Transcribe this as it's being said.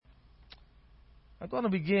I'm going to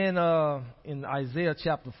begin in Isaiah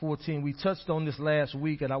chapter 14. We touched on this last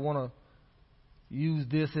week, and I want to use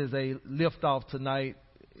this as a lift-off tonight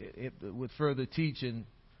with further teaching.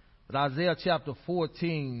 But Isaiah chapter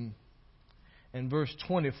 14 and verse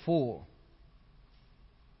 24.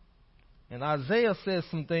 And Isaiah says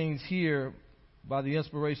some things here by the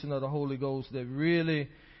inspiration of the Holy Ghost that really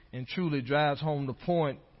and truly drives home the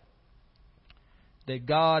point that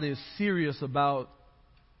God is serious about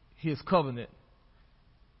His covenant.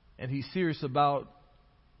 And He's serious about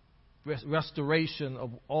restoration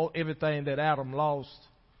of everything that Adam lost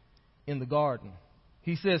in the garden.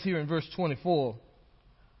 He says here in verse 24,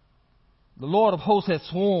 the Lord of hosts has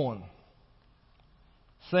sworn,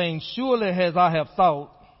 saying, surely as I have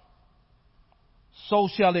thought, so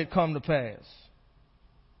shall it come to pass.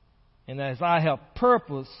 And as I have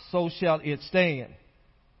purposed, so shall it stand.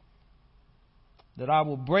 That I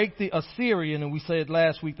will break the Assyrian, and we said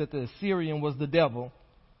last week that the Assyrian was the devil.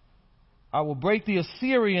 I will break the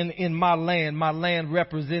Assyrian in my land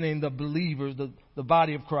representing the believers, the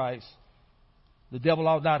body of Christ. The devil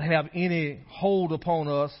ought not have any hold upon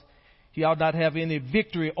us. He ought not have any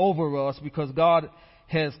victory over us because God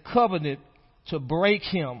has covenanted to break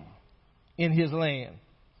him in his land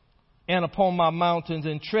and upon my mountains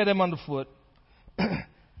and tread him underfoot.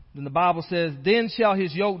 Then the Bible says, then shall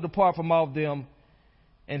his yoke depart from off them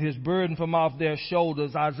and his burden from off their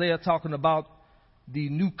shoulders. Isaiah talking about the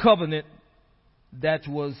new covenant that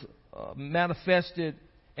was manifested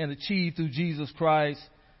and achieved through Jesus Christ,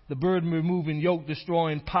 the burden removing, yoke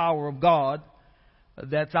destroying power of God.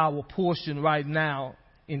 That's our portion right now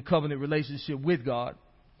in covenant relationship with God.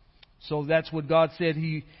 So that's what God said.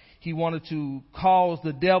 He wanted to cause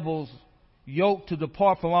the devil's yoke to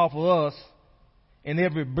depart from off of us, and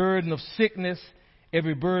every burden of sickness,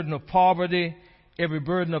 every burden of poverty, every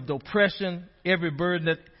burden of oppression, every burden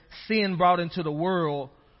that sin brought into the world,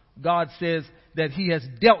 God says that He has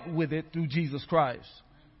dealt with it through Jesus Christ.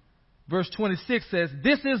 Verse 26 says,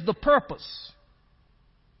 this is the purpose.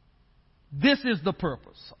 This is the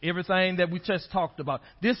purpose. Everything that we just talked about.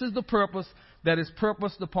 This is the purpose that is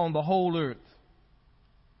purposed upon the whole earth.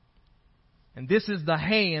 And this is the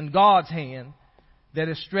hand, God's hand, that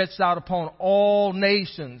is stretched out upon all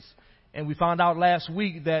nations. And we found out last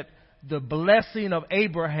week that the blessing of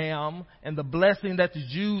Abraham and the blessing that the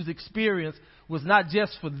Jews experienced was not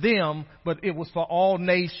just for them, but it was for all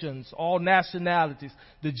nations, all nationalities.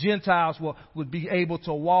 The Gentiles would be able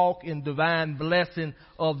to walk in divine blessing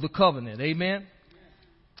of the covenant. Amen?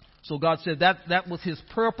 So God said that was His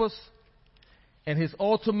purpose, and His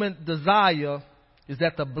ultimate desire is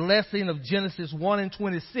that the blessing of Genesis 1 and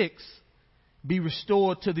 26 be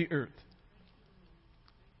restored to the earth.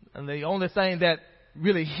 And the only thing that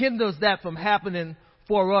really hinders that from happening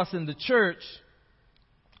for us in the church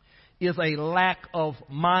is a lack of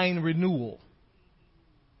mind renewal.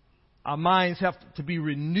 Our minds have to be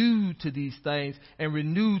renewed to these things and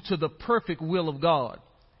renewed to the perfect will of God.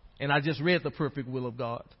 And I just read the perfect will of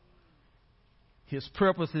God. His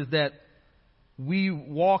purpose is that we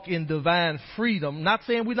walk in divine freedom. Not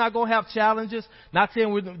saying we're not going to have challenges. Not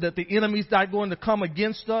saying that the enemy's not going to come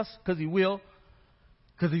against us, because he will.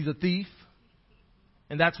 Because he's a thief.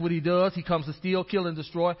 And that's what he does. He comes to steal, kill, and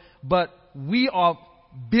destroy. But we are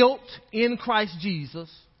built in Christ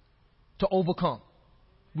Jesus to overcome.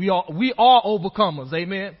 We are overcomers.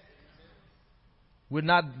 Amen. We're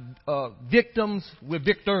not victims. We're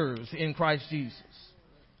victors in Christ Jesus.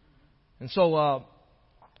 And so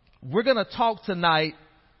we're going to talk tonight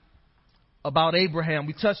about Abraham.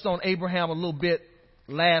 We touched on Abraham a little bit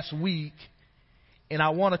last week. And I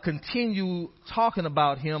want to continue talking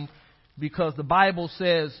about him because the Bible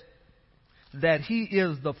says that he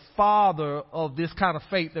is the father of this kind of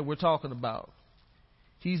faith that we're talking about.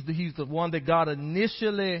 He's the one that God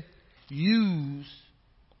initially used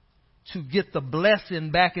to get the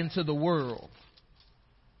blessing back into the world.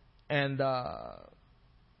 And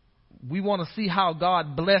we want to see how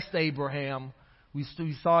God blessed Abraham. We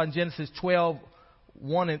saw in Genesis 12,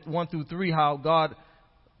 1 through 3, how God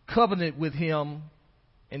covenanted with him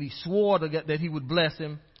and He swore that He would bless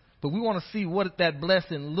him. But we want to see what that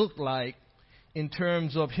blessing looked like in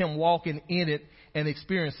terms of him walking in it and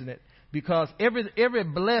experiencing it. Because every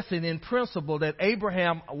blessing in principle that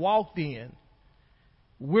Abraham walked in,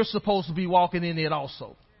 we're supposed to be walking in it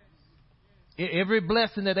also. Every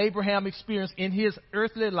blessing that Abraham experienced in his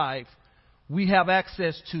earthly life, we have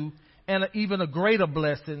access to, and even a greater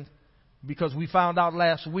blessing, because we found out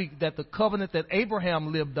last week that the covenant that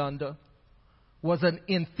Abraham lived under was an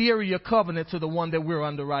inferior covenant to the one that we're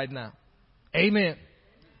under right now. Amen.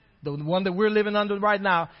 The one that we're living under right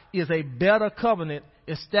now is a better covenant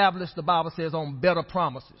established, the Bible says, on better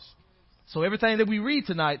promises. So everything that we read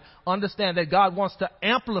tonight, understand that God wants to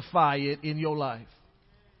amplify it in your life.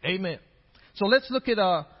 Amen. So let's look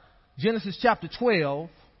at Genesis chapter 12,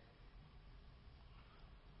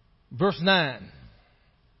 verse 9.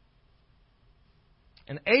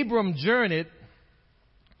 And Abram journeyed,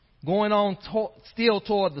 going on still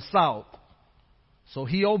toward the south. So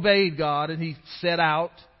he obeyed God and he set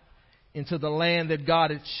out into the land that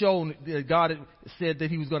God had shown, that God had said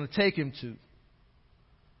that he was going to take him to.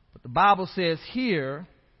 But the Bible says here,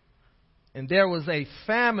 and there was a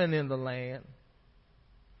famine in the land,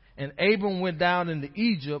 and Abram went down into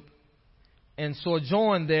Egypt and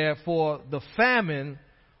sojourned there, for the famine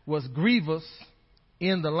was grievous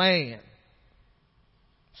in the land.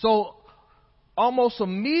 So almost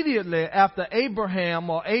immediately after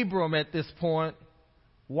Abram at this point,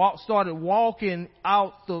 started walking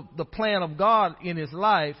out the plan of God in his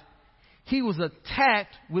life, he was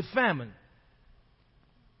attacked with famine.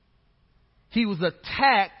 He was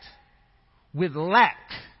attacked with lack.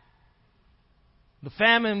 The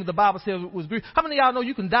famine, the Bible says, was grief. How many of y'all know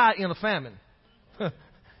you can die in a famine? If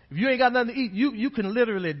you ain't got nothing to eat, you can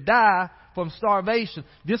literally die from starvation.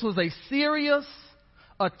 This was a serious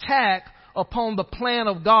attack upon the plan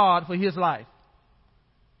of God for his life.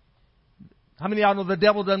 How many of y'all know the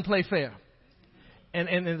devil doesn't play fair?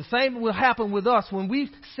 And the same will happen with us when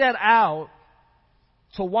we set out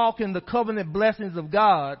to walk in the covenant blessings of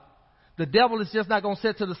God. The devil is just not going to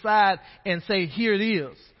sit to the side and say, here it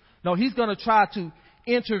is. No, he's going to try to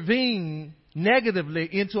intervene negatively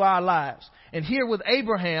into our lives. And here with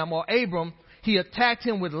Abram, he attacked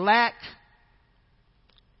him with lack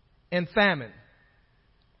and famine.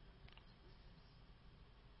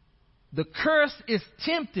 The curse is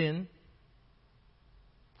tempting,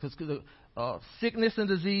 because sickness and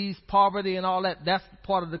disease, poverty and all that's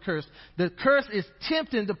part of the curse. The curse is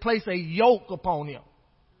tempting to place a yoke upon him.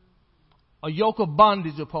 A yoke of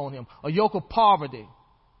bondage upon him. A yoke of poverty.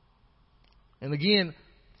 And again,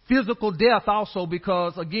 physical death also,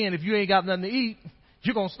 because again, if you ain't got nothing to eat,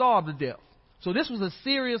 you're going to starve to death. So this was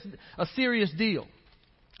a serious deal.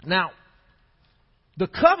 Now, the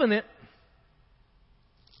covenant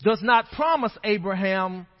does not promise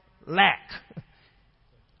Abraham lack.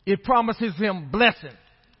 It promises him blessing.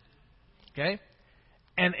 Okay?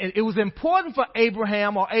 And it was important for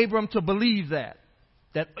Abram to believe that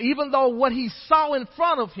even though what he saw in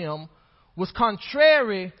front of him was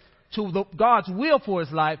contrary to God's will for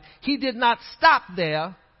his life, he did not stop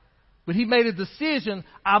there, but he made a decision: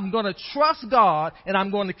 I'm going to trust God and I'm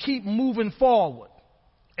going to keep moving forward.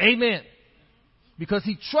 Amen. Because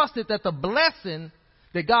he trusted that the blessing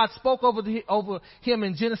that God spoke over him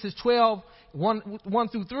in Genesis 12, 1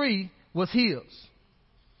 through 3 was his.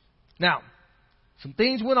 Now, some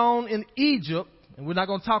things went on in Egypt, and we're not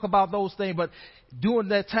going to talk about those things, but during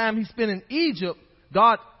that time he spent in Egypt,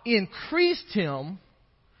 God increased him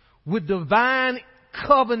with divine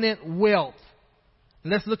covenant wealth.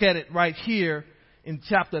 And let's look at it right here in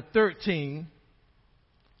chapter 13.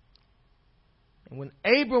 And when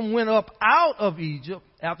Abram went up out of Egypt,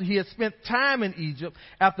 after he had spent time in Egypt,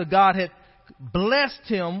 after God had blessed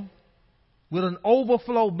him with an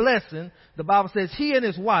overflow blessing, the Bible says he and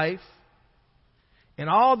his wife and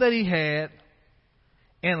all that he had,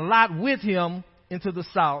 and Lot with him into the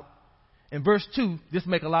south. In verse 2, this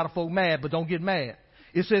make a lot of folk mad, but don't get mad.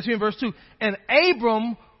 It says here in verse 2, and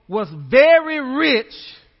Abram was very rich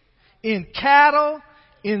in cattle,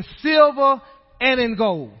 in silver, and in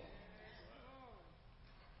gold.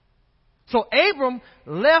 So Abram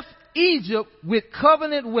left Egypt with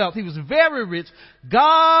covenant wealth. He was very rich.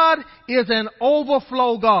 God is an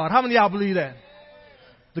overflow God. How many of y'all believe that?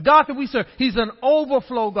 The God that we serve, he's an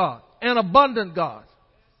overflow God, an abundant God,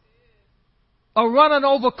 a running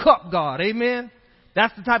over cup God. Amen.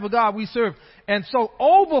 That's the type of God we serve. And so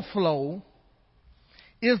overflow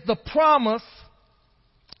is the promise,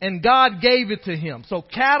 and God gave it to him. So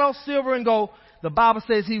cattle, silver, and gold, the Bible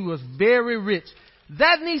says he was very rich.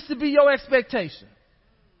 That needs to be your expectation.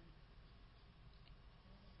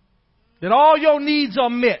 That all your needs are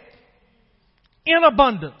met in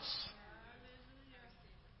abundance,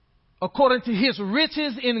 according to his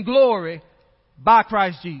riches in glory by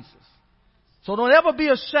Christ Jesus. So don't ever be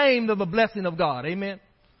ashamed of the blessing of God. Amen.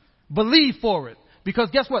 Believe for it. Because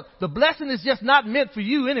guess what? The blessing is just not meant for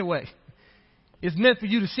you anyway. It's meant for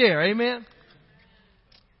you to share. Amen.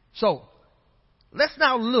 So let's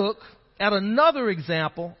now look at another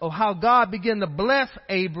example of how God began to bless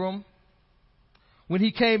Abram when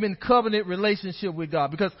he came in covenant relationship with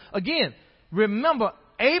God. Because again, remember,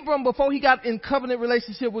 Abram, before he got in covenant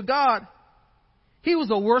relationship with God, he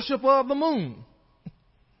was a worshiper of the moon.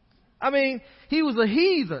 I mean, he was a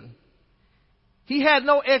heathen. He had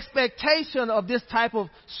no expectation of this type of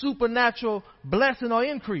supernatural blessing or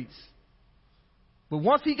increase. But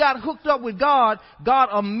once he got hooked up with God, God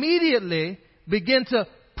immediately began to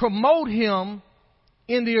promote him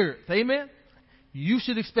in the earth. Amen? You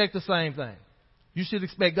should expect the same thing. You should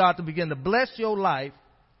expect God to begin to bless your life.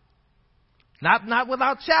 Not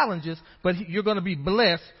without challenges, but you're going to be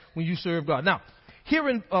blessed when you serve God. Now, here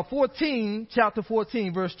in chapter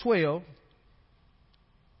 14, verse 12,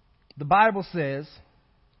 the Bible says,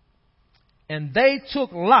 and they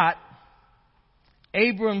took Lot,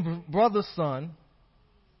 Abram's brother's son,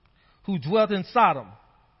 who dwelt in Sodom,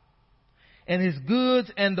 and his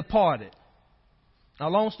goods, and departed. Now,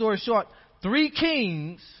 long story short, 3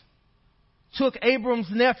 kings took Abram's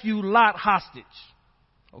nephew Lot hostage.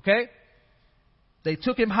 Okay? They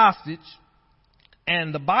took him hostage,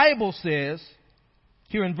 and the Bible says,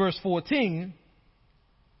 here in verse 14,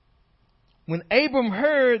 when Abram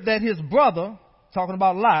heard that his brother, talking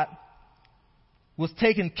about Lot, was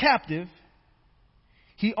taken captive,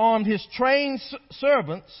 he armed his trained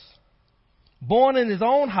servants, born in his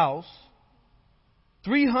own house,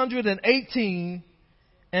 318,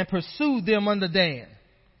 and pursued them unto Dan.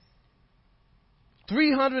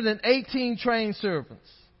 318 trained servants.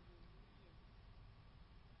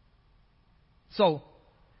 So,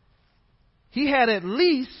 he had at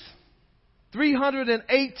least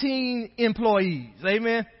 318 employees.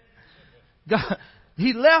 Amen? God,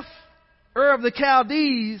 he left Ur of the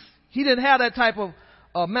Chaldees. He didn't have that type of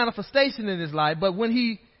manifestation in his life. But when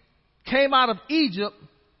he came out of Egypt,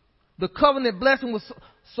 the covenant blessing was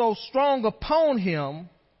so strong upon him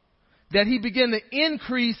that he began to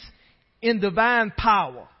increase in divine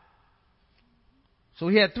power. So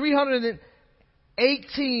he had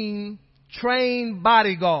 318 trained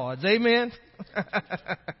bodyguards. Amen?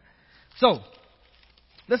 So,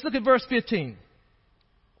 let's look at verse 15.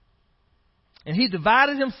 And he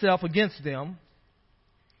divided himself against them,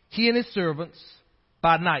 he and his servants,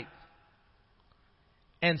 by night,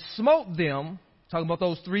 and smote them, talking about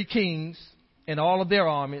those 3 kings and all of their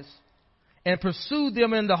armies, and pursued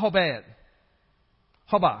them in the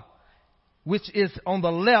Hobah, which is on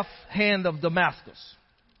the left hand of Damascus.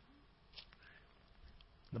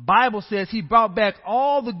 The Bible says he brought back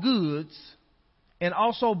all the goods, and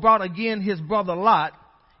also brought again his brother Lot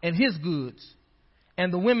and his goods,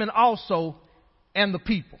 and the women also, and the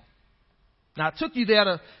people. Now, I took you there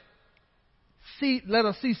to let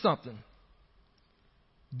us see something.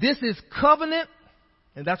 This is covenant,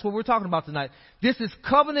 and that's what we're talking about tonight. This is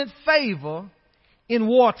covenant favor in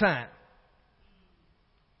wartime.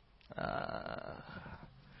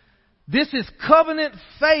 This is covenant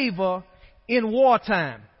favor in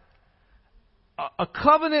wartime. A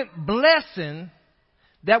covenant blessing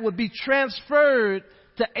that would be transferred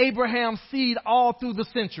to Abraham's seed all through the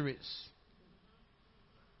centuries.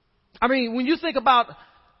 I mean, when you think about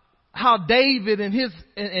how David and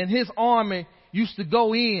his army used to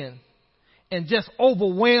go in and just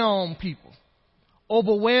overwhelm people,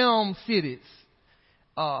 overwhelm cities,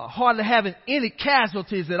 hardly having any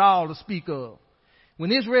casualties at all to speak of.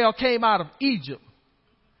 When Israel came out of Egypt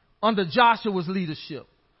under Joshua's leadership,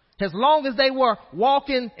 as long as they were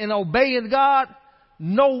walking and obeying God,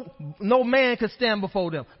 no man could stand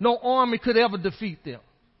before them. No army could ever defeat them.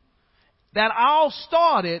 That all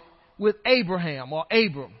started with Abraham or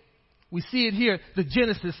Abram. We see it here, the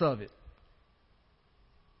genesis of it.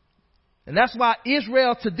 And that's why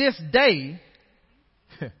Israel to this day,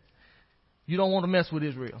 you don't want to mess with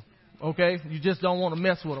Israel. Okay? You just don't want to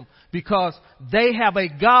mess with them because they have a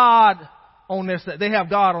God on their side. They have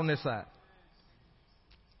God on their side.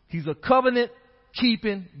 He's a covenant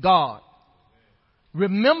keeping God.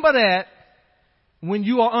 Remember that when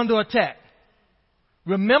you are under attack.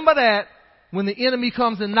 Remember that when the enemy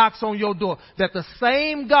comes and knocks on your door. That the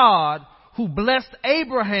same God who blessed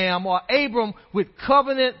Abraham or Abram with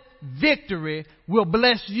covenant victory will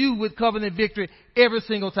bless you with covenant victory every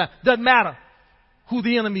single time. Doesn't matter who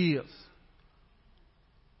the enemy is.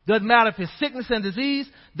 Doesn't matter if it's sickness and disease.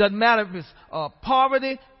 Doesn't matter if it's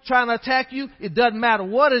poverty trying to attack you. It doesn't matter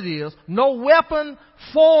what it is. No weapon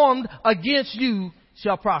formed against you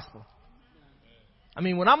shall prosper. I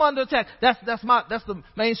mean, when I'm under attack, that's the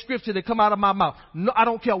main scripture that come out of my mouth. No, I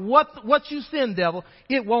don't care what you send, devil,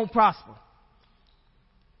 it won't prosper.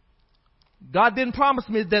 God didn't promise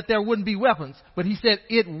me that there wouldn't be weapons, but he said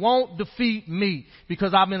it won't defeat me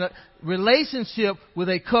because I'm in a relationship with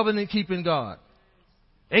a covenant keeping God.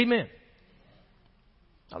 Amen.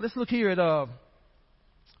 Now let's look here at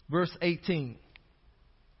verse 18.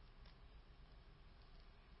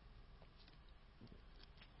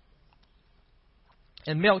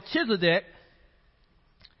 And Melchizedek,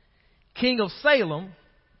 king of Salem,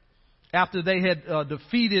 after they had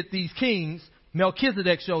defeated these kings,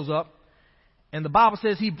 Melchizedek shows up. And the Bible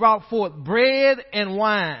says he brought forth bread and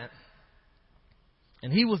wine.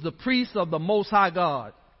 And he was the priest of the Most High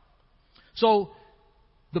God. So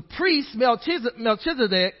the priest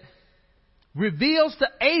Melchizedek reveals to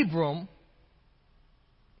Abram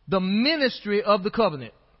the ministry of the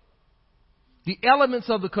covenant, the elements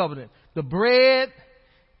of the covenant, the bread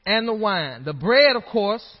and the wine. The bread, of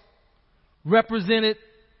course, represented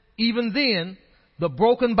even then the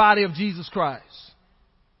broken body of Jesus Christ.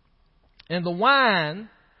 And the wine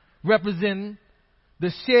representing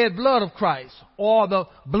the shed blood of Christ, or the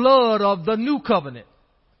blood of the new covenant.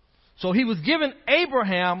 So he was giving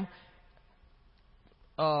Abraham,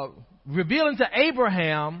 revealing to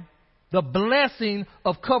Abraham the blessing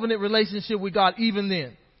of covenant relationship with God even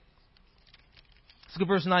then. Let's go to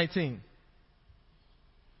verse 19.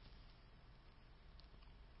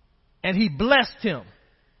 And he blessed him.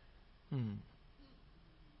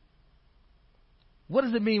 What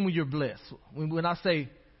does it mean when you're blessed? When I say,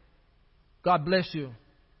 God bless you,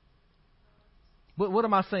 what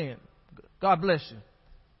am I saying? God bless you.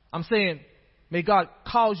 I'm saying, may God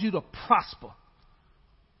cause you to prosper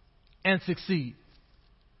and succeed.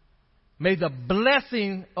 May the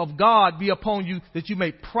blessing of God be upon you that you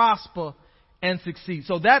may prosper and succeed.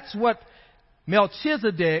 So that's what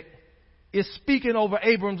Melchizedek is speaking over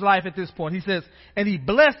Abram's life at this point. He says, and he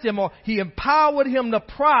blessed him, or he empowered him to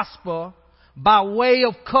prosper by way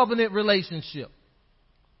of covenant relationship.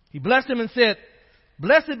 He blessed him and said,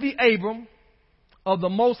 blessed be Abram of the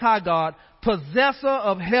Most High God, possessor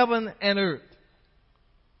of heaven and earth.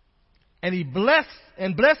 And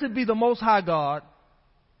blessed be the Most High God,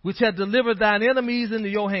 which had delivered thine enemies into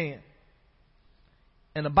your hand.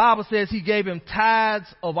 And the Bible says he gave him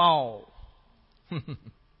tithes of all. I'm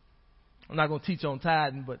not going to teach on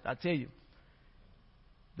tithing, but I tell you,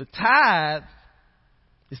 the tithe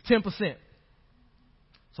is 10%.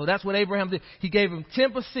 So that's what Abraham did. He gave him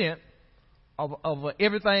 10% of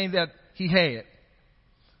everything that he had.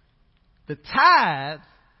 The tithe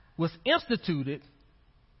was instituted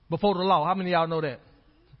before the law. How many of y'all know that?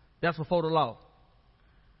 That's before the law.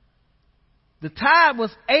 The tithe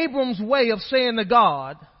was Abram's way of saying to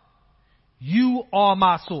God, you are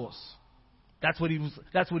my source. That's what he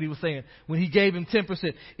was saying. When he gave him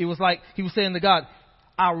 10%, it was like he was saying to God,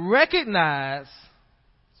 I recognize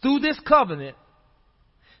through this covenant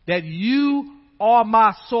that you are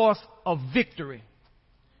my source of victory.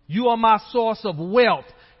 You are my source of wealth.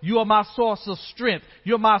 You are my source of strength.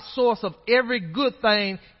 You're my source of every good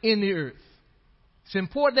thing in the earth. It's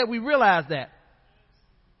important that we realize that.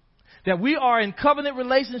 That we are in covenant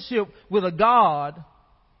relationship with a God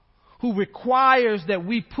who requires that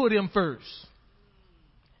we put him first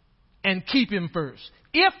and keep him first.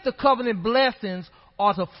 If the covenant blessings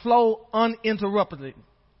are to flow uninterrupted.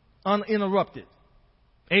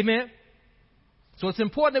 Amen? So it's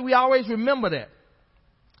important that we always remember that.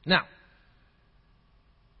 Now,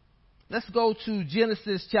 let's go to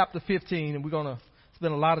Genesis chapter 15, and we're going to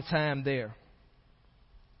spend a lot of time there.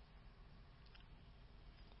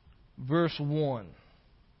 Verse 1.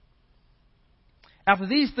 After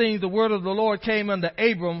these things, the word of the Lord came unto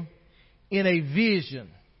Abram in a vision,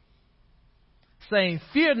 saying,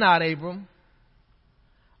 fear not, Abram,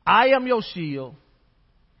 I am your shield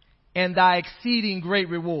and thy exceeding great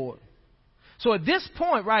reward. So at this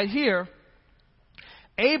point right here,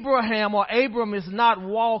 Abram is not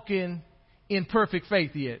walking in perfect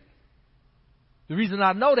faith yet. The reason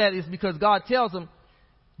I know that is because God tells him,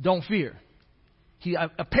 don't fear.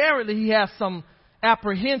 Apparently he has some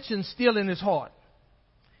apprehension still in his heart.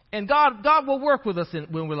 And God will work with us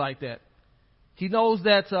when we're like that. He knows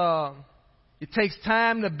that it takes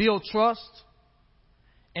time to build trust.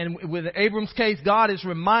 And with Abram's case, God is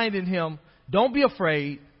reminding him, don't be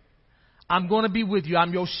afraid. I'm going to be with you.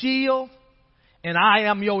 I'm your shield, and I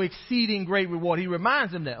am your exceeding great reward. He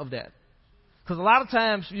reminds him of that. Because a lot of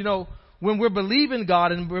times, when we're believing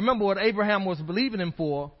God, and remember what Abraham was believing him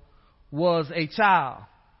for, was a child.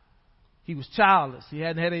 He was childless. He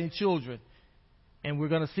hadn't had any children. And we're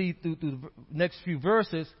going to see through the next few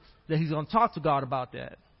verses that he's going to talk to God about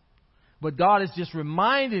that. But God is just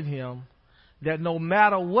reminding him that no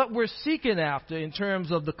matter what we're seeking after in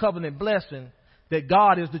terms of the covenant blessing, that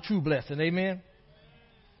God is the true blessing. Amen?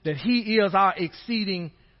 That he is our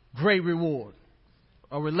exceeding great reward.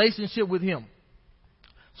 A relationship with him.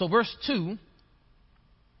 So verse 2.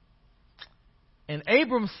 And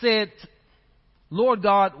Abram said, Lord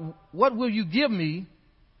God, what will you give me,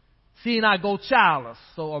 seeing I go childless?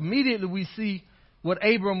 So immediately we see what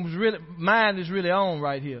Abram's mind is really on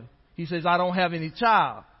right here. He says, I don't have any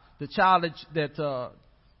child. The child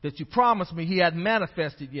that you promised me, he hadn't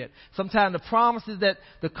manifested yet. Sometimes the promises that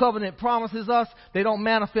the covenant promises us, they don't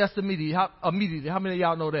manifest immediately. How many of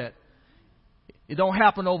y'all know that? It don't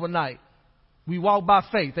happen overnight. We walk by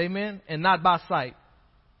faith, amen, and not by sight.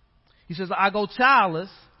 He says, I go childless,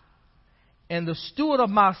 and the steward of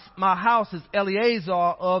my house is Eleazar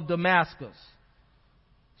of Damascus.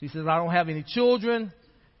 He says, I don't have any children,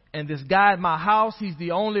 and this guy in my house, he's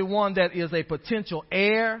the only one that is a potential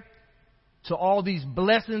heir to all these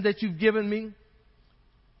blessings that you've given me.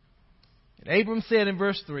 And Abram said in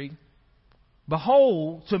verse 3,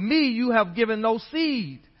 behold, to me you have given no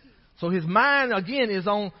seed. So his mind again is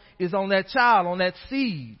on that child, on that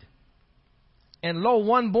seed. And lo,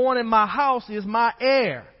 one born in my house is my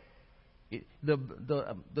heir.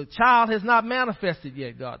 The child has not manifested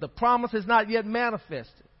yet, God. The promise has not yet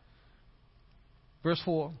manifested. Verse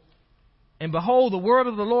 4, and behold, the word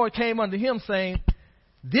of the Lord came unto him, saying,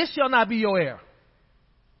 this shall not be your heir,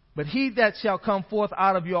 but he that shall come forth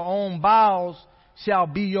out of your own bowels shall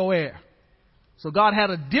be your heir. So God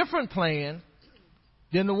had a different plan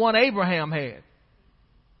than the one Abraham had.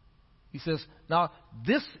 He says, now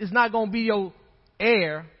this is not going to be your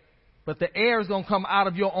heir, but the heir is going to come out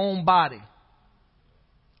of your own body.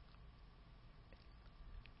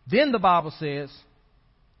 Then the Bible says,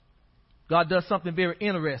 God does something very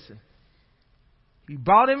interesting. He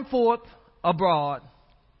brought him forth abroad,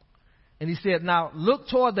 and he said, now look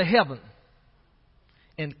toward the heaven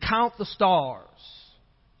and count the stars,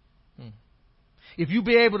 if you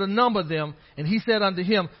be able to number them. And he said unto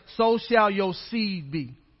him, so shall your seed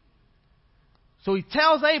be. So he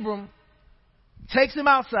tells Abram, takes him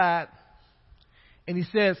outside, and he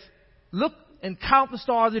says, look and count the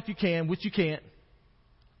stars if you can, which you can't.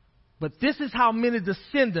 But this is how many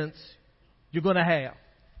descendants you're going to have.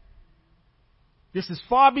 This is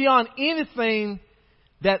far beyond anything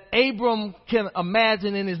that Abram can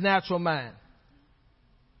imagine in his natural mind.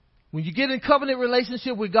 When you get in covenant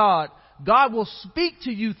relationship with God, God will speak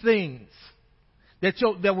to you things that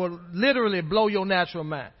will literally blow your natural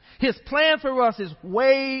mind. His plan for us is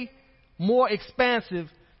way more expansive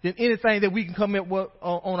than anything that we can come up with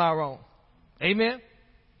on our own. Amen?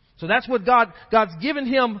 So that's what God's given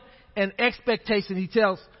him an expectation. He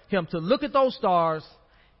tells him to look at those stars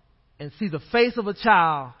and see the face of a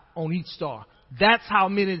child on each star. That's how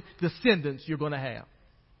many descendants you're going to have.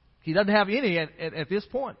 He doesn't have any at this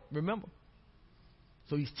point, remember.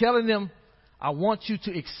 So he's telling them, I want you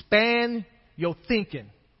to expand your thinking.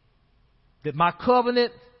 That my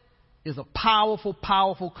covenant is a powerful,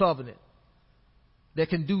 powerful covenant that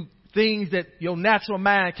can do things that your natural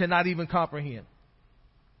mind cannot even comprehend.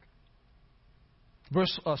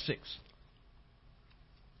 Verse 6.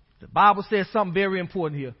 The Bible says something very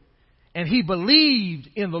important here. And he believed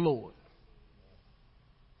in the Lord.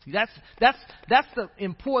 See, that's the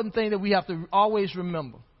important thing that we have to always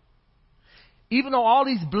remember. Even though all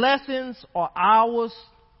these blessings are ours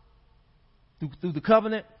through the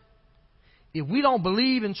covenant, if we don't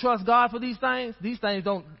believe and trust God for these things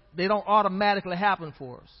don't automatically happen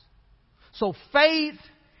for us. So faith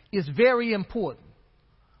is very important.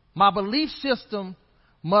 My belief system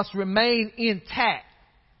must remain intact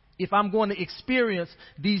if I'm going to experience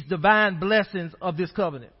these divine blessings of this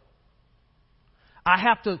covenant. I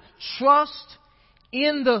have to trust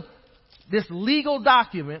in this legal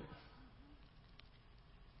document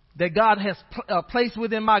that God has placed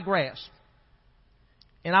within my grasp.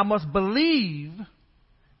 And I must believe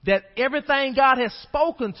that everything God has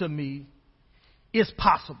spoken to me is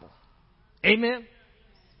possible. Amen?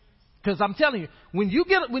 Because I'm telling you, when you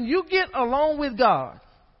get along with God,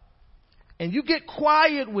 and you get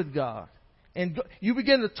quiet with God, and you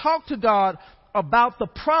begin to talk to God about the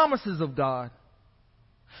promises of God,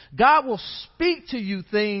 God will speak to you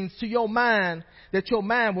things to your mind that your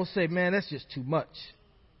mind will say, man, that's just too much.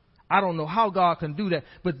 I don't know how God can do that.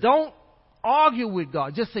 But don't argue with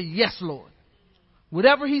God. Just say, yes, Lord.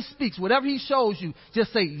 Whatever he speaks, whatever he shows you,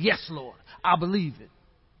 just say, yes, Lord. I believe it.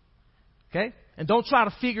 Okay? And don't try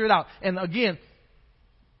to figure it out. And again,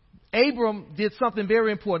 Abram did something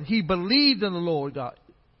very important. He believed in the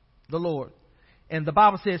Lord. And the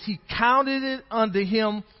Bible says he counted it unto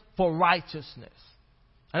him for righteousness.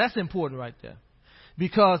 And that's important right there.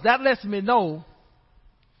 Because that lets me know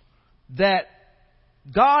that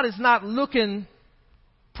God is not looking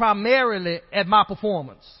primarily at my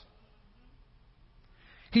performance.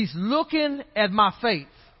 He's looking at my faith.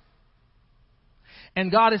 And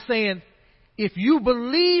God is saying, if you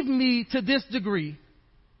believe me to this degree,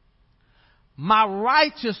 my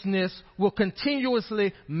righteousness will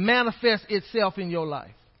continuously manifest itself in your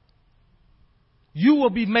life. You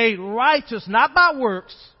will be made righteous, not by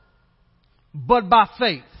works, but by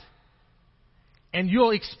faith. And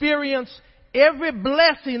you'll experience every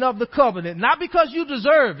blessing of the covenant, not because you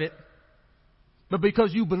deserve it, but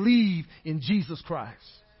because you believe in Jesus Christ.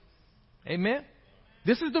 Amen?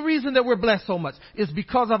 This is the reason that we're blessed so much. It's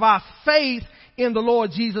because of our faith in the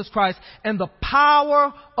Lord Jesus Christ and the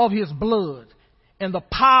power of His blood and the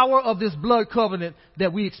power of this blood covenant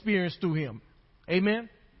that we experience through Him. Amen?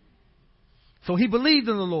 So he believed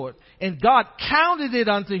in the Lord, and God counted it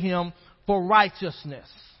unto him for righteousness.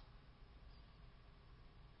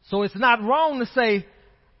 So it's not wrong to say,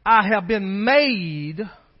 I have been made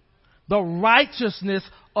the righteousness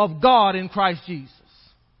of God in Christ Jesus.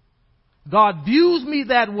 God views me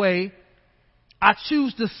that way. I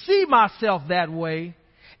choose to see myself that way.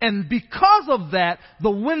 And because of that,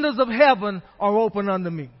 the windows of heaven are open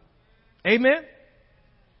unto me. Amen?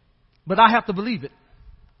 But I have to believe it.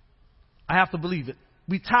 I have to believe it.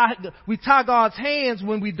 We tie God's hands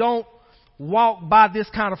when we don't walk by this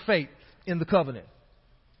kind of faith in the covenant.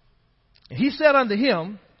 And he said unto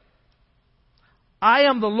him, I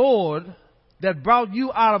am the Lord that brought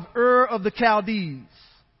you out of Ur of the Chaldees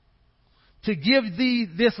to give thee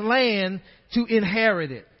this land to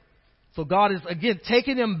inherit it. So God is again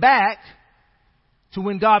taking him back to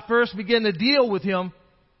when God first began to deal with him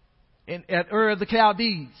at Ur of the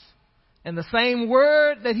Chaldees. And the same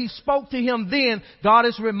word that he spoke to him then, God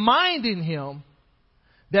is reminding him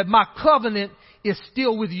that my covenant is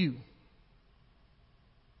still with you.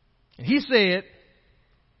 And he said,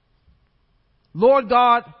 Lord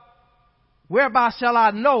God, whereby shall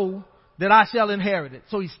I know that I shall inherit it?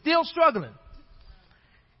 So he's still struggling.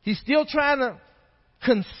 He's still trying to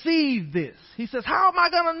conceive this. He says, how am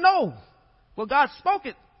I going to know? Well, God spoke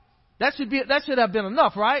it. That should have been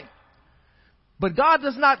enough, right? But God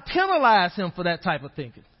does not penalize him for that type of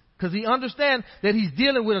thinking, because he understands that he's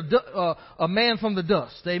dealing with a man from the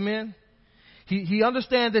dust. Amen. He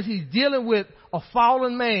understands that he's dealing with a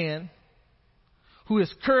fallen man who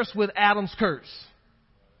is cursed with Adam's curse.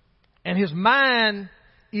 And his mind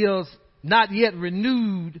is not yet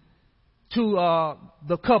renewed to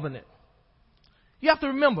the covenant. You have to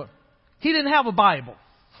remember, he didn't have a Bible.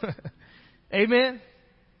 Amen.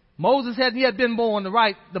 Moses hadn't yet been born to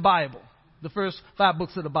write the Bible, the first 5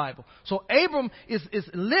 books of the Bible. So Abram is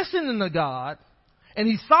listening to God, and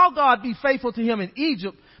he saw God be faithful to him in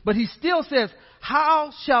Egypt, but he still says,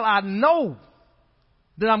 how shall I know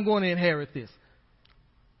that I'm going to inherit this?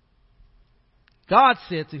 God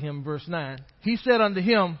said to him, verse 9, he said unto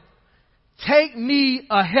him, take me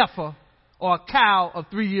a heifer or a cow of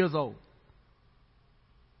 3 years old.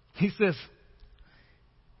 He says,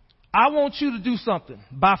 I want you to do something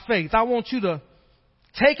by faith. I want you to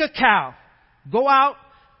take a cow, go out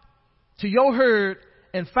to your herd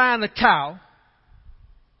and find a cow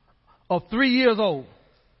of 3 years old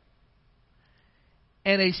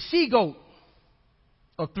and a she-goat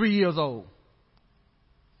of 3 years old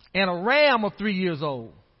and a ram of 3 years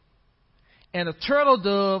old and a turtle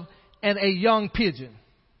dove and a young pigeon.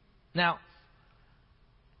 Now,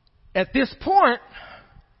 at this point,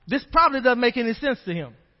 this probably doesn't make any sense to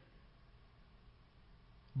him.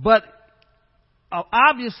 But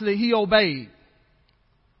obviously he obeyed.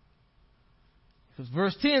 Because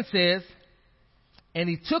verse 10 says, and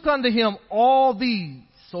he took unto him all these.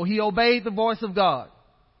 So he obeyed the voice of God.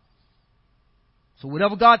 So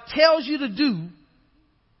whatever God tells you to do,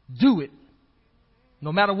 do it.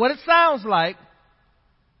 No matter what it sounds like,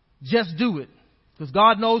 just do it. Because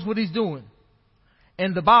God knows what he's doing.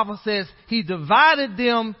 And the Bible says he divided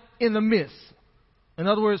them in the midst. In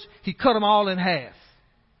other words, he cut them all in half.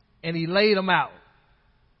 And he laid them out.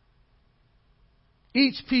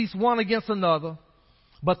 Each piece one against another.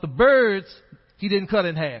 But the birds, he didn't cut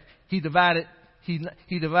in half. He divided, he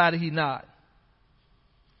not.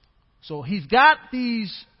 So he's got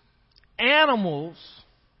these animals,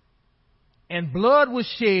 and blood was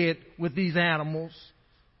shed with these animals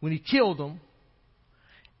when he killed them.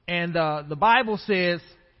 And the Bible says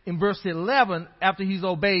in verse 11, after he's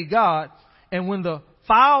obeyed God, and when the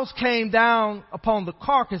fowls came down upon the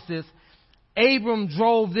carcasses, Abram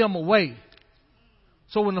drove them away.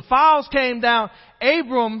 So when the fowls came down,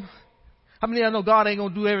 Abram, how many of y'all know God ain't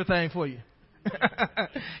going to do everything for you?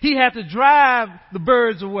 He had to drive the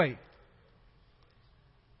birds away.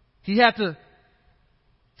 He had to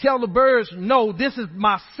tell the birds, no, this is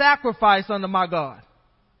my sacrifice unto my God.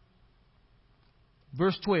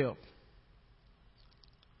 Verse 12.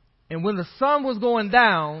 And when the sun was going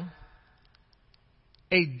down,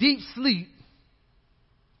 a deep sleep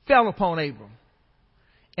fell upon Abram.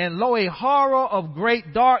 And lo, a horror of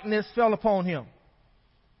great darkness fell upon him.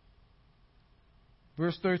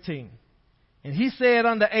 Verse 13. And he said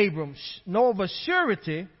unto Abram, know of a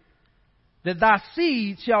surety that thy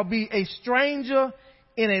seed shall be a stranger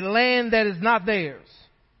in a land that is not theirs,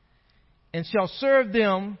 and shall serve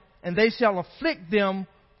them, and they shall afflict them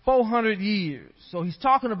 400 years. So he's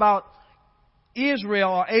talking about Israel,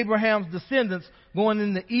 or Abraham's descendants, going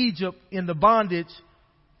into Egypt in the bondage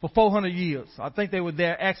for 400 years. I think they were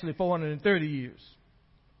there actually 430 years.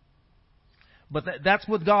 But that's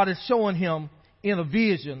what God is showing him in a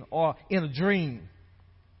vision or in a dream.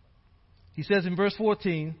 He says in verse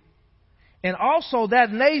 14, and also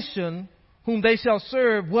that nation whom they shall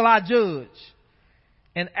serve will I judge,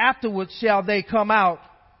 and afterwards shall they come out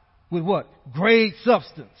with what? Great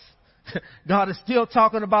substance. God is still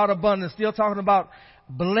talking about abundance, still talking about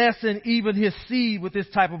blessing even his seed with this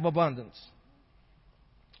type of abundance.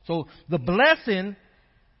 So the blessing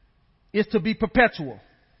is to be perpetual.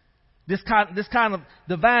 This kind of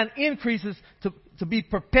divine increase is to be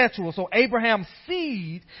perpetual. So Abraham's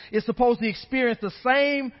seed is supposed to experience the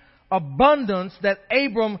same abundance that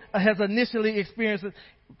Abram has initially experienced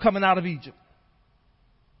coming out of Egypt.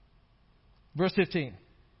 Verse 15.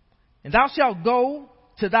 And thou shalt go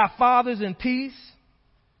to thy fathers in peace,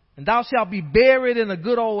 and thou shalt be buried in a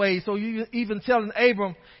good old age. So you even telling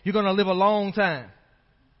Abram, you're going to live a long time.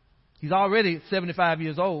 He's already 75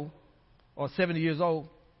 years old, or 70 years old.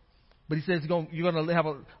 But he says you're going to have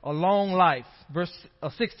a long life. Verse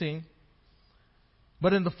 16.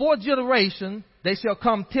 But in the fourth generation, they shall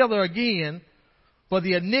come thither again, for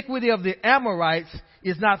the iniquity of the Amorites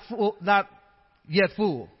is not yet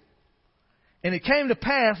full. And it came to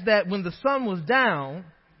pass that when the sun was down,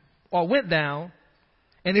 or went down,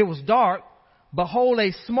 and it was dark, behold,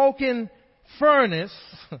 a smoking furnace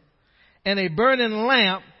and a burning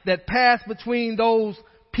lamp that passed between those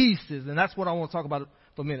pieces. And that's what I want to talk about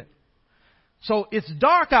for a minute. So it's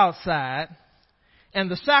dark outside,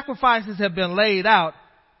 and the sacrifices have been laid out,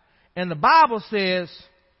 and the Bible says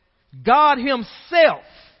God himself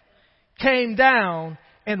came down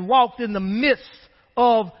and walked in the midst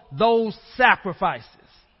of those sacrifices.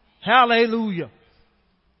 Hallelujah.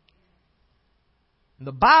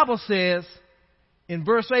 The Bible says in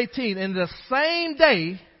verse 18, in the same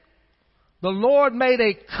day, the Lord made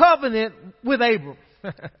a covenant with Abram,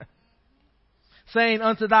 saying,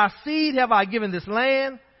 unto thy seed have I given this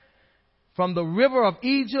land, from the river of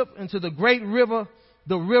Egypt into the great river,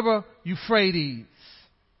 the river Euphrates.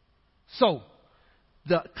 So,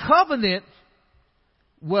 the covenant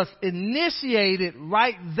was initiated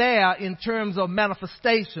right there in terms of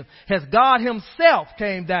manifestation, as God himself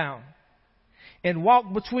came down and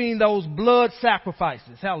walked between those blood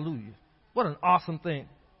sacrifices. Hallelujah. What an awesome thing.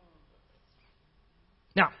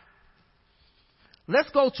 Now, let's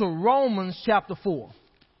go to Romans chapter 4.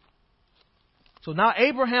 So now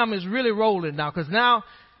Abraham is really rolling now, because now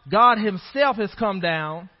God himself has come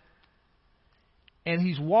down and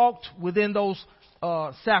he's walked within those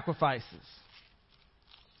sacrifices.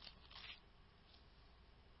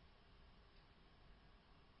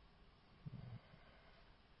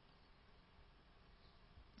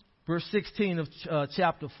 Verse 16 of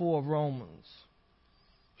chapter 4 of Romans.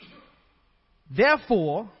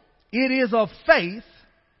 Therefore, it is of faith,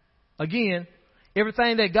 again,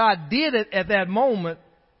 everything that God did at that moment,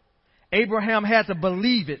 Abraham had to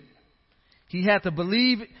believe it. He had to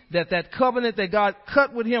believe that that covenant that God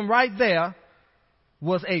cut with him right there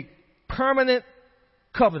was a permanent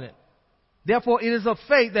covenant. Therefore, it is of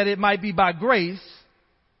faith that it might be by grace,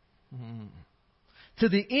 to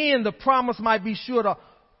the end the promise might be sure to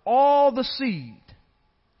all the seed,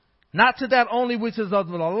 not to that only which is of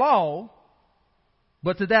the law,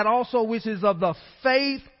 but to that also which is of the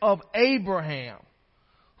faith of Abraham,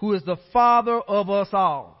 who is the father of us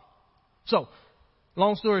all. So,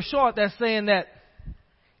 long story short, that's saying that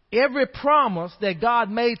every promise that God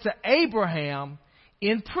made to Abraham,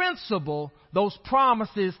 in principle, those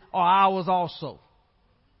promises are ours also.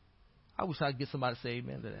 I wish I could get somebody to say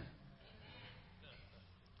amen to that.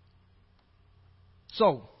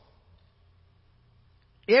 So,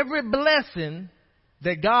 every blessing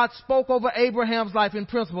that God spoke over Abraham's life in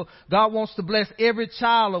principle, God wants to bless every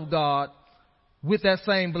child of God with that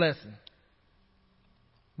same blessing.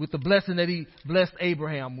 With the blessing that he blessed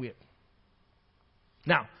Abraham with.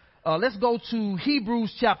 Now, let's go to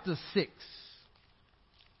Hebrews chapter 6.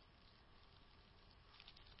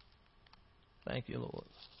 Thank you, Lord.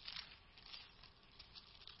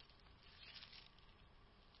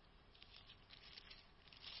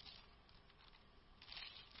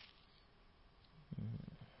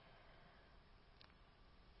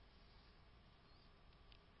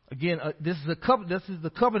 Again, this is the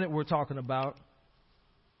covenant we're talking about.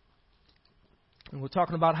 And we're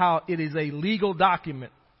talking about how it is a legal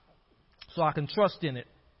document, so I can trust in it.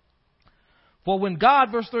 For when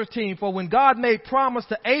God, verse 13, for when God made promise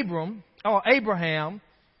to Abraham,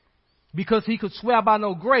 because he could swear by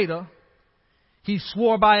no greater, he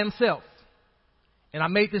swore by himself. And I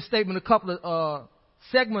made this statement a couple of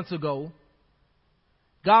segments ago.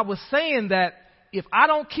 God was saying that if I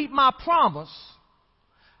don't keep my promise,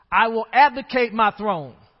 I will abdicate my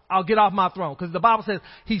throne. I'll get off my throne. Because the Bible says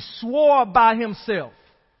he swore by himself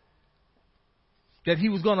that he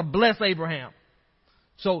was going to bless Abraham.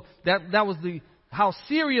 So that was how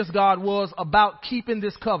serious God was about keeping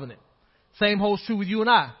this covenant. Same holds true with you and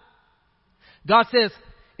I. God says,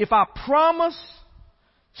 if I promise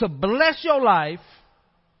to bless your life,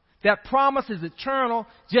 that promise is eternal,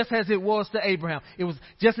 just as it was to Abraham. It was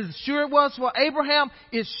just as sure it was for Abraham,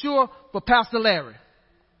 it's sure for Pastor Larry.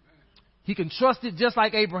 He can trust it just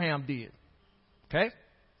like Abraham did. Okay?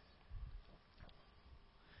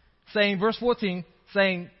 Saying, verse 14,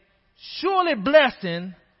 saying, surely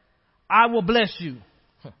blessing, I will bless you.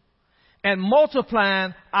 And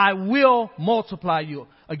multiplying, I will multiply you.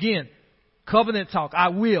 Again, covenant talk. I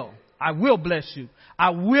will bless you.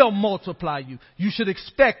 I will multiply you. You should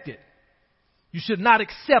expect it. You should not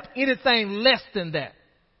accept anything less than that.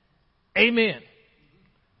 Amen.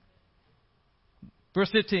 Verse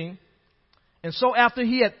 15. And so after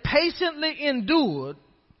he had patiently endured,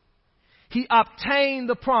 he obtained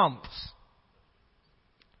the promise.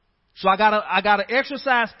 So I gotta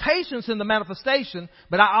exercise patience in the manifestation,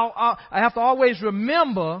 but I have to always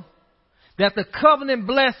remember that the covenant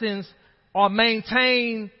blessings are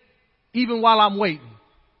maintained even while I'm waiting.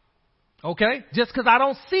 Okay? Just because I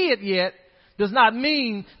don't see it yet does not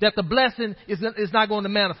mean that the blessing is not going to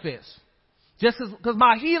manifest. Just because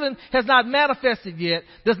my healing has not manifested yet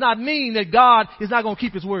does not mean that God is not going to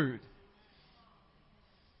keep his word.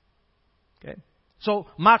 Okay? So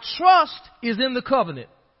my trust is in the covenant.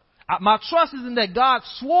 My trust is in that God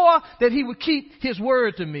swore that he would keep his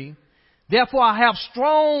word to me. Therefore, I have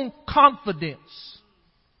strong confidence.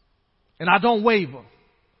 And I don't waver.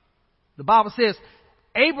 The Bible says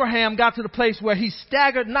Abraham got to the place where he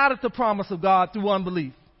staggered not at the promise of God through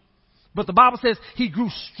unbelief. But the Bible says he grew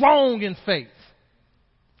strong in faith.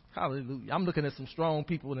 Hallelujah. I'm looking at some strong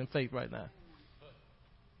people in faith right now.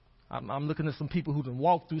 I'm looking at some people who can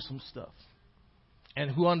walk through some stuff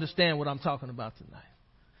and who understand what I'm talking about tonight.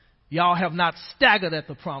 Y'all have not staggered at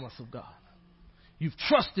the promise of God. You've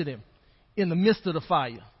trusted him in the midst of the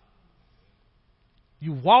fire.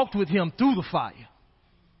 You walked with him through the fire,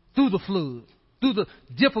 through the flood, through the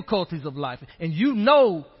difficulties of life. And you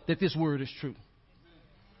know that this word is true.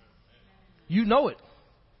 You know it.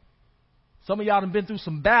 Some of y'all have been through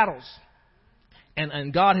some battles.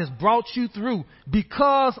 And God has brought you through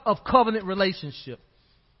because of covenant relationship.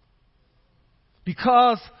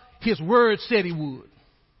 Because his word said he would.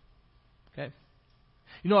 Okay?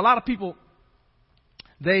 You know, a lot of people,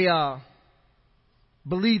 they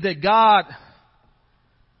believe that God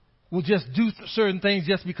will just do certain things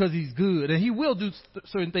just because he's good. And he will do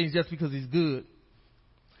certain things just because he's good.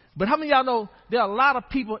 But how many of y'all know there are a lot of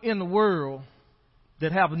people in the world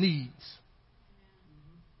that have needs?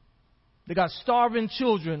 They got starving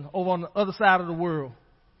children over on the other side of the world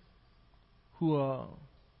who are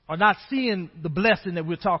not seeing the blessing that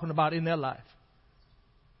we're talking about in their life.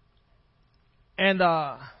 And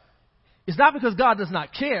it's not because God does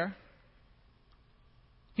not care.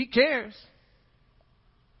 He cares.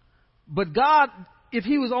 But God, if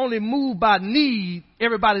he was only moved by need,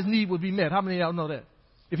 everybody's need would be met. How many of y'all know that?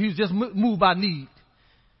 If he was just moved by need.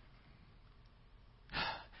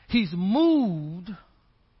 He's moved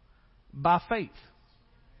by faith.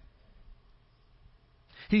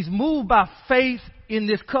 He's moved by faith in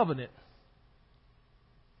this covenant.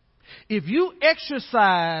 If you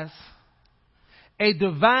exercise a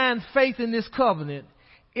divine faith in this covenant,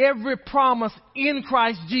 every promise in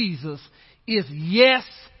Christ Jesus is yes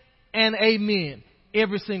and amen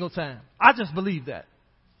every single time. I just believe that.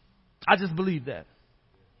 I just believe that.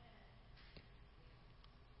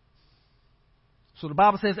 So the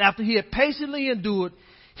Bible says, after he had patiently endured,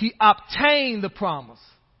 he obtained the promise.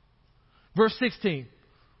 Verse 16.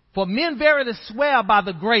 For men verily swear by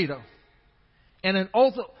the greater, and an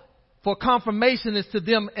oath for confirmation is to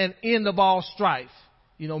them an end of all strife.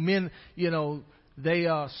 You know, men, they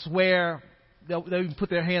swear, they even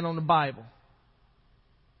put their hand on the Bible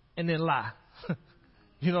and then lie.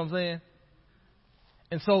 You know what I'm saying?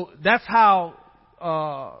 And so that's how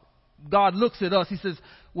God looks at us. He says,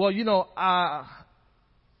 well,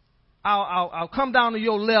 I'll come down to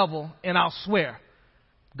your level and I'll swear.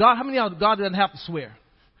 God, how many of y'all, God doesn't have to swear,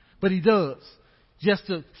 but he does, just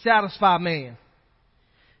to satisfy man.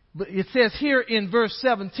 But it says here in verse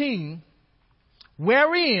 17,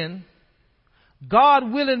 wherein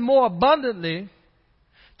God willing more abundantly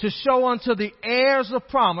to show unto the heirs of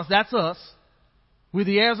promise, that's us, we're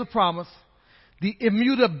the heirs of promise, the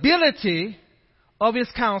immutability of his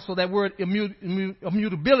counsel. That word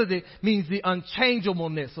immutability means the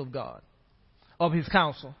unchangeableness of God, of his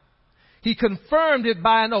counsel. He confirmed it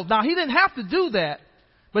by an oath. Now, he didn't have to do that,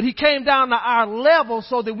 but he came down to our level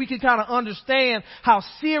so that we could kind of understand how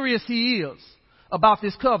serious he is about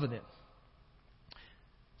this covenant.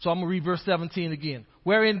 So I'm going to read verse 17 again.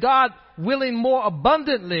 Wherein God, willing more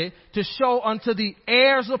abundantly to show unto the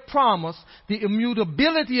heirs of promise the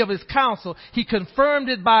immutability of his counsel, he confirmed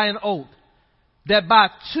it by an oath, that by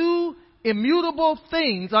two immutable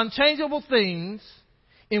things, unchangeable things,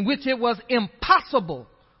 in which it was impossible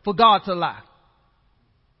for God to lie,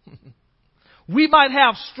 we might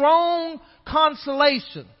have strong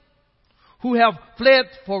consolation, who have fled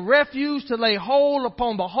for refuge to lay hold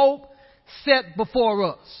upon the hope set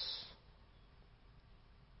before us.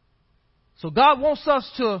 So God wants us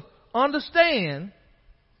to understand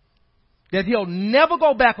that he'll never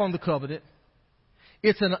go back on the covenant.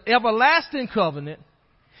 It's an everlasting covenant,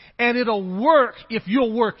 and it'll work if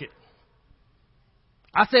you'll work it.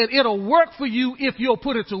 I said it'll work for you if you'll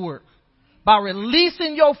put it to work. By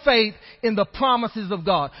releasing your faith in the promises of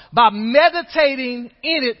God. By meditating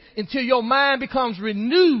in it until your mind becomes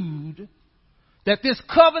renewed that this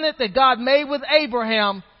covenant that God made with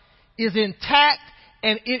Abraham is intact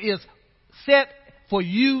and it is set for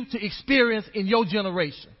you to experience in your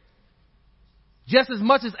generation. Just as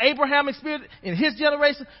much as Abraham experienced it in his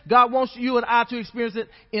generation, God wants you and I to experience it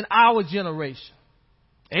in our generation.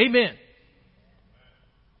 Amen.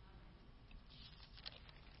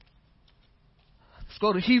 Let's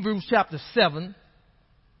go to Hebrews chapter 7,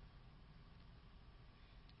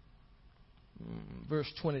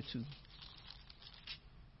 verse 22.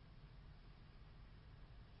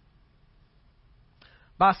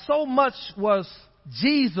 By so much was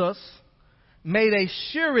Jesus made a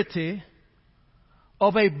surety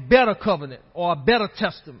of a better covenant or a better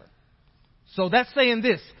testament. So that's saying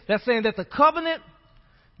this. That's saying that the covenant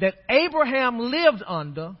that Abraham lived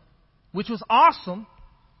under, which was awesome,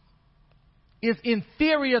 is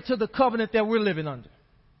inferior to the covenant that we're living under.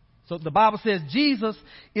 So the Bible says Jesus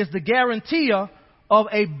is the guarantor of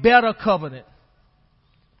a better covenant,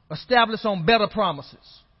 established on better promises.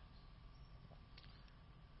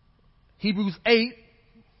 Hebrews 8,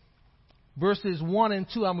 verses 1 and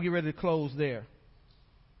 2, I'm going to get ready to close there.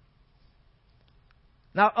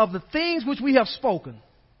 Now, of the things which we have spoken,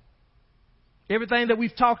 everything that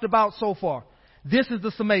we've talked about so far, this is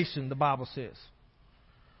the summation, the Bible says.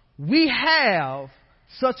 We have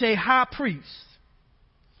such a high priest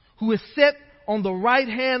who is set on the right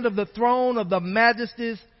hand of the throne of the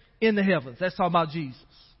majesties in the heavens. That's talking about Jesus.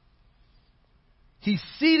 He's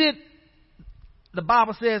seated, the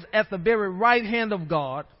Bible says, at the very right hand of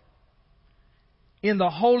God in the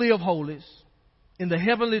Holy of Holies, in the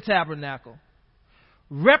heavenly tabernacle,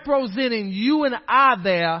 representing you and I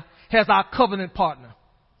there as our covenant partner.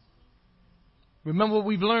 Remember what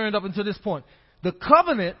we've learned up until this point. The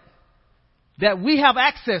covenant that we have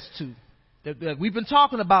access to, that we've been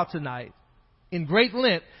talking about tonight in great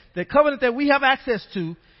length, the covenant that we have access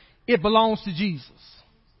to, it belongs to Jesus.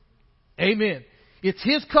 Amen. It's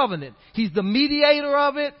his covenant. He's the mediator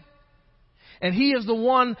of it, and he is the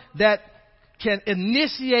one that can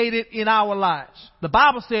initiate it in our lives. The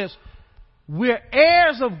Bible says we're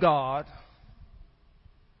heirs of God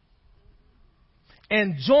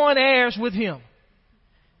and joint heirs with him.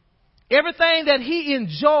 Everything that he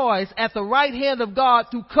enjoys at the right hand of God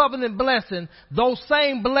through covenant blessing, those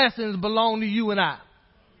same blessings belong to you and I.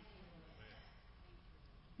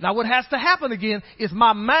 Now what has to happen again is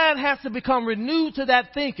my mind has to become renewed to that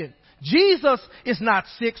thinking. Jesus is not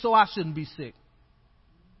sick, so I shouldn't be sick.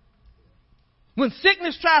 When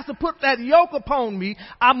sickness tries to put that yoke upon me,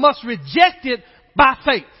 I must reject it by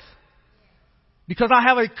faith. Because I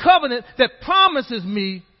have a covenant that promises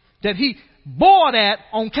me that he bore that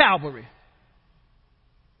on Calvary.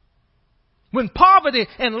 When poverty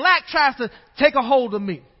and lack tries to take a hold of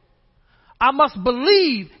me, I must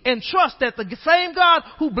believe and trust that the same God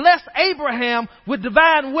who blessed Abraham with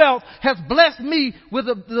divine wealth has blessed me with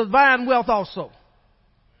the divine wealth also.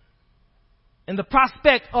 And the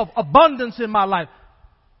prospect of abundance in my life.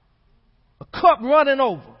 A cup running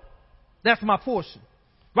over. That's my portion.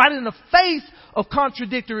 Right in the face of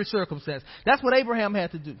contradictory circumstances. That's what Abraham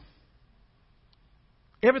had to do.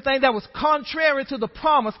 Everything that was contrary to the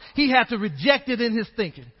promise, he had to reject it in his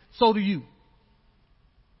thinking. So do you.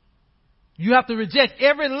 You have to reject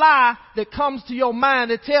every lie that comes to your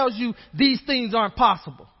mind that tells you these things aren't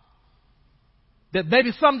possible. That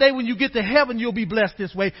maybe someday when you get to heaven, you'll be blessed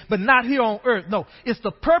this way, but not here on earth. No, it's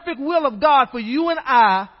the perfect will of God for you and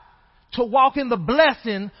I to walk in the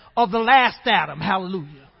blessing of the last Adam.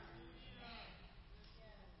 Hallelujah.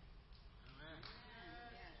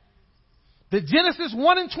 The Genesis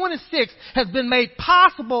 1 and 26 has been made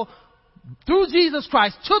possible through Jesus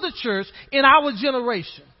Christ to the church in our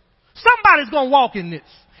generation. Somebody's going to walk in this.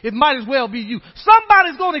 It might as well be you.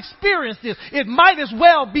 Somebody's going to experience this. It might as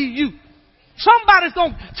well be you. Somebody's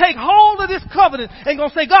going to take hold of this covenant and going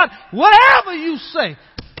to say, God, whatever you say,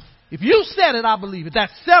 if you said it, I believe it. That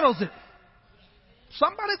settles it.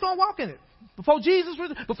 Somebody's going to walk in it. Before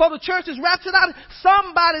the church is raptured out,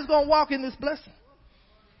 somebody's going to walk in this blessing.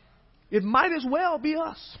 It might as well be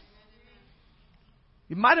us.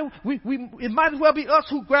 It might as well be us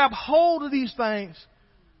who grab hold of these things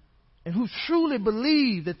and who truly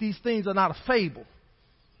believe that these things are not a fable.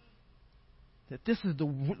 That this is the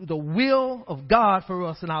will of God for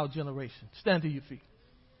us in our generation. Stand to your feet.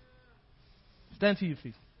 Stand to your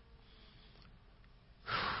feet.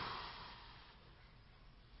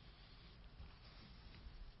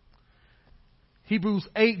 Hebrews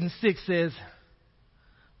 8 and 6 says,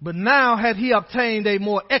 but now had he obtained a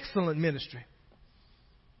more excellent ministry,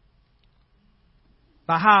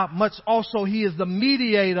 by how much also he is the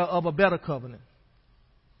mediator of a better covenant,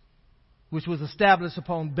 which was established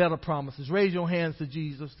upon better promises. Raise your hands to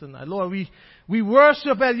Jesus tonight. Lord, we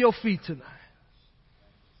worship at your feet tonight.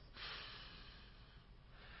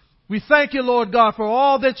 We thank you, Lord God, for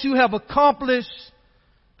all that you have accomplished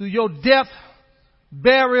through your death,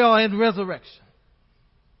 burial, and resurrection.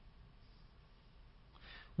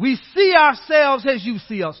 We see ourselves as you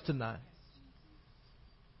see us tonight.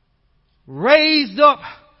 Raised up,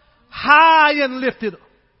 high and lifted up.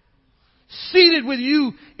 Seated with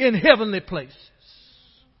you in heavenly places.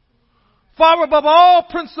 Far above all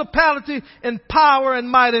principality and power and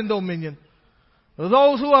might and dominion.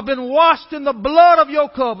 Those who have been washed in the blood of your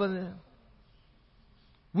covenant.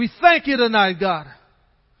 We thank you tonight, God.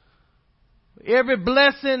 Every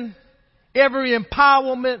blessing, every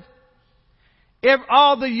empowerment,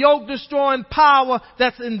 all the yoke destroying power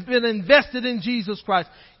that's been invested in Jesus Christ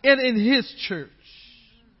and in his church.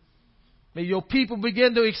 May your people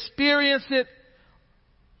begin to experience it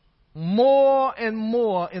more and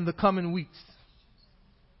more in the coming weeks,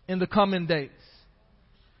 in the coming days.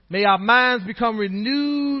 May our minds become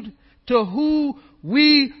renewed to who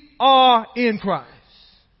we are in Christ.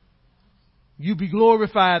 You be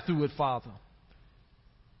glorified through it, Father.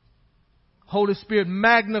 Holy Spirit,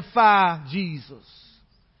 magnify Jesus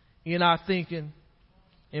in our thinking,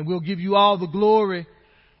 and we'll give you all the glory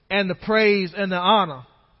and the praise and the honor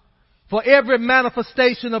for every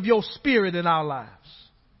manifestation of your Spirit in our lives.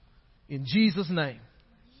 In Jesus' name,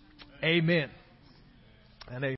 amen and amen.